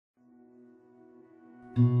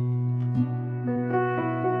Is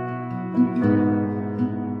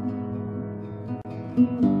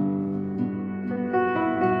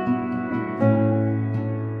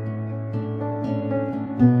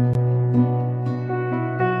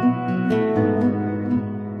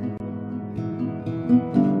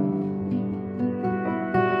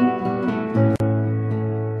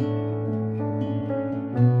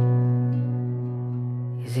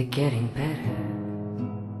it getting better?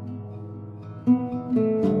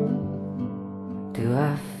 Do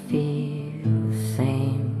I feel the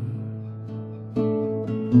same?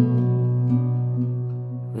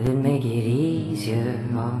 Will it make it easier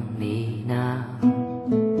on me now?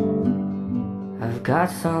 I've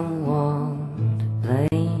got someone to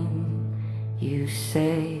blame. You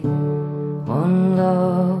say one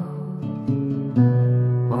love,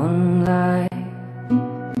 one life,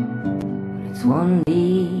 but it's one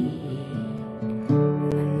need in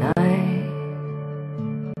the night.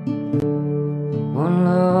 One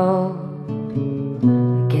love, I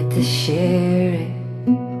get to share it.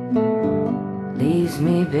 Leaves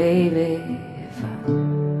me, baby, if I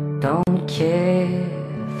don't care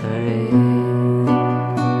for it.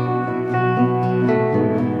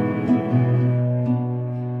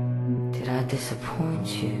 Did I disappoint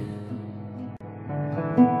you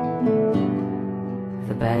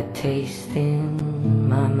with a bad taste in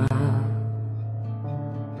my mouth?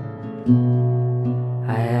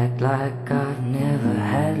 I act like I've never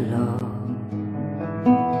had love.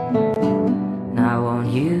 Now I want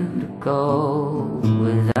you to go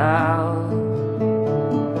without.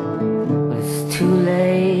 But it's too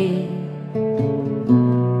late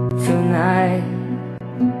tonight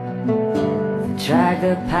to drag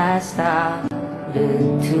the past out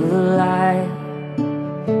into the light.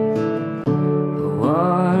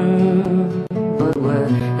 But we're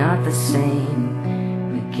not the same.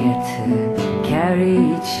 We get to carry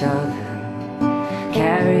each other,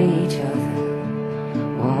 carry each other.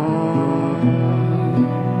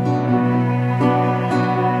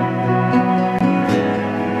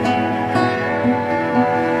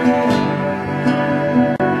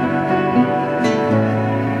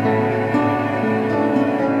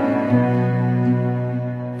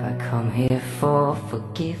 If I come here for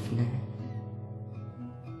forgiveness,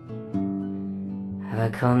 have I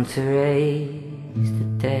come to raise the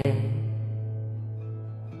dead?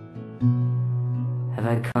 Have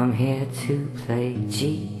I come here to play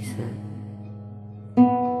Jesus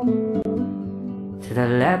to the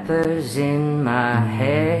lepers in my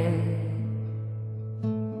head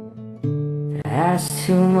that ask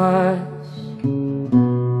too much,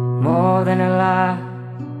 more than a lie?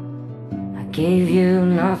 I gave you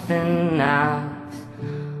nothing, now it's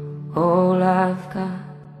all I've got.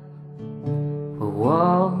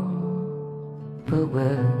 Whoa, but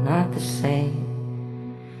we're not the same.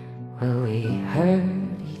 Well, we hurt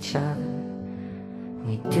each other,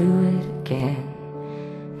 we do it again.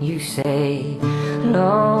 You say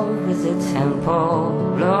love is a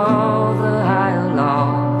temple, love the higher law.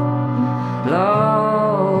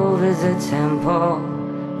 Love is a temple,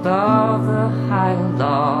 love the higher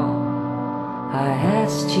law. I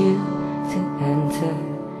asked you to enter,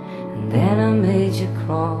 and then I made you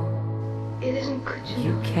crawl. It isn't good to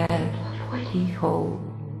You know can't be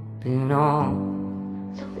holding on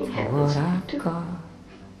something to happens what I've to got,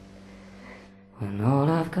 when all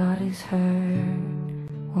I've got is hurt.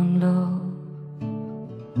 One love,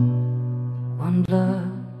 one blood,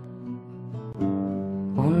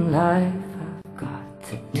 one life. I've got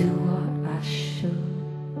to do what I should.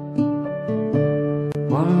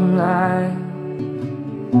 One life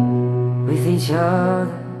with each other,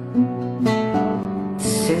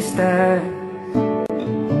 sisters,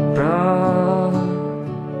 brothers.